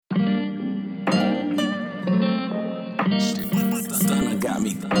got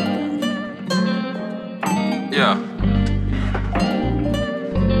me. Yeah.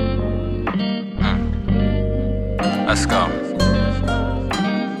 Let's go.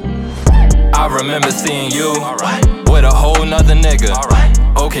 I remember seeing you with a whole nother nigga.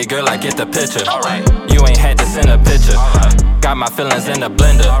 Okay, girl, I get the picture. You ain't had to send a picture. Got my feelings in the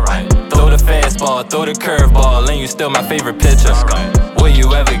blender. Throw the fastball, throw the curveball, and you still my favorite pitcher. Will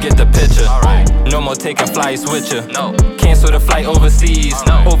you ever get the picture? No more taking flights with you. Cancel the flight overseas.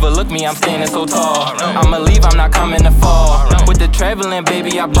 Overlook me, I'm standing so tall. I'ma leave, I'm not coming to fall. With the traveling,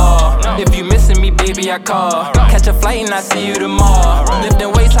 baby, I ball. If you missing me, baby, I call. Catch a flight and I see you tomorrow.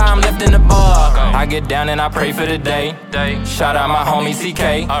 Lifting weights, how I'm lifting the bar. I get down and I pray for the day. Shout out my homie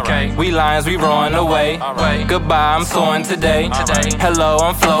CK. We lions, we rowing away. Goodbye, I'm soaring today. Hello,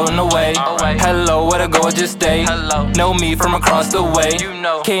 I'm floating away. Hello, where to go, just stay. Know me from across the way.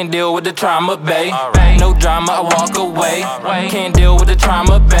 Can't deal with the trauma, babe. No drama, I walk away. Can't deal with the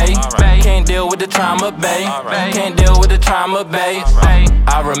trauma, babe. Can't deal with the trauma, babe. Can't deal with the trauma, babe.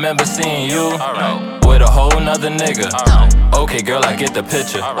 I remember seeing you with a whole nother nigga. Okay, girl, I get the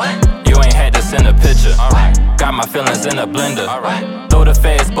picture. You ain't had to send a picture. Got my feelings in a blender. Throw the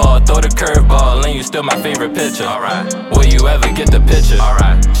fastball, throw the curveball, and you still my favorite pitcher. Will you ever get the picture?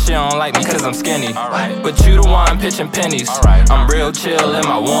 She don't like me cause I'm skinny, but you the one pitching pennies. I'm real chill in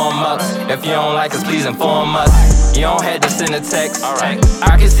my warm-ups. If you don't like us, please inform us. You don't have to send a text.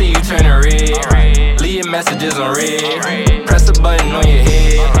 I can see you turning red. Leave your messages on red. Press a button on your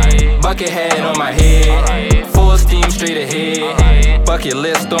head. Bucket hat on my head. Full steam straight ahead. Bucket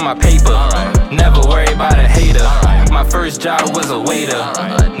list on my paper. Never worry about a hater. My first job was a waiter.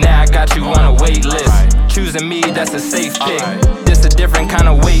 Now I got you on a wait list. Choosing me, that's a safe pick. This a different kind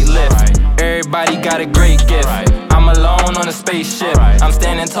of weight lift. Everybody got a great gift. I'm alone on a spaceship. I'm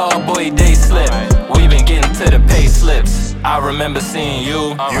standing tall, boy, they slip. We been getting to the pay slips. I remember seeing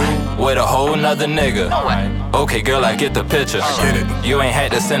you with a whole nother nigga. Okay, girl, I get the picture. You ain't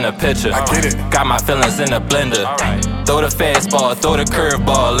had to send a picture. Got my feelings in a blender. Throw the fastball, throw the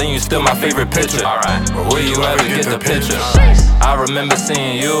curveball, and you still my favorite pitcher. Will you ever get the picture? I remember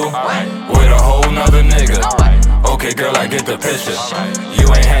seeing you with a whole nother nigga. Okay, girl, I get the picture. You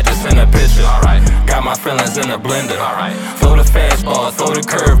ain't had to send a picture. Got my feelings in a blender. Throw the fastball, throw the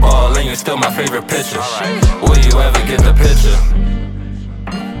curveball, and you still my favorite pitcher. Will you ever get the picture?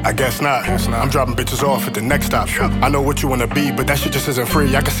 I guess not. I'm dropping bitches off at the next stop. I know what you wanna be, but that shit just isn't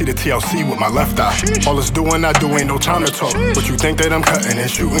free. I can see the TLC with my left eye. All it's doing, I do, ain't no time to talk. What you think that I'm cutting and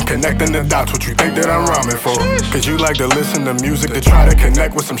shooting, connecting the dots? What you think that I'm rhyming for? Cause you like to listen to music to try to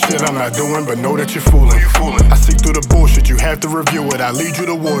connect with some shit I'm not doing, but know that you're fooling. I see through the bullshit, you have to review it. I lead you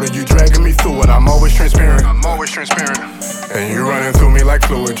to water, you dragging me through it. I'm always transparent. And you running through me like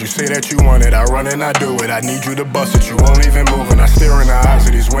fluid. You say that you want it, I run and I do it. I need you to bust it, you won't even move. And I stare in the eyes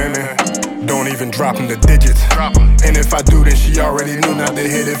of these women. Don't even drop them the digits. And if I do, then she already knew not to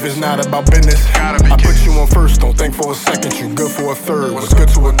hit if it's not about business. I put you on first, don't think for a second. You good for a third, what's good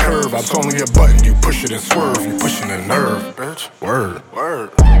to a curve? I'm only a button, you push it and swerve. You pushing a nerve, bitch. Word.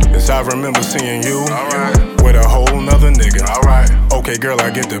 Yes, I remember seeing you with a whole nother nigga. Okay, girl, I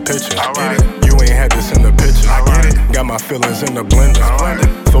get the picture. You ain't had to send a picture. Got my feelings in the blender.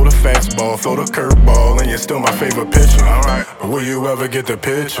 Throw the fastball, throw the curveball, and you're still my favorite pitcher. But will you ever get the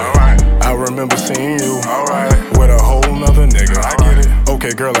picture? I remember seeing you with a whole nother nigga.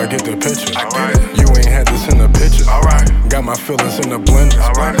 Okay, girl, I get the picture. You ain't had to send a picture. Got my feelings in the blender.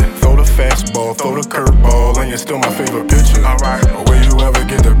 Throw the fastball, throw the curveball, and you're still my favorite pitcher. But will you ever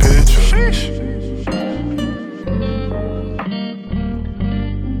get the picture?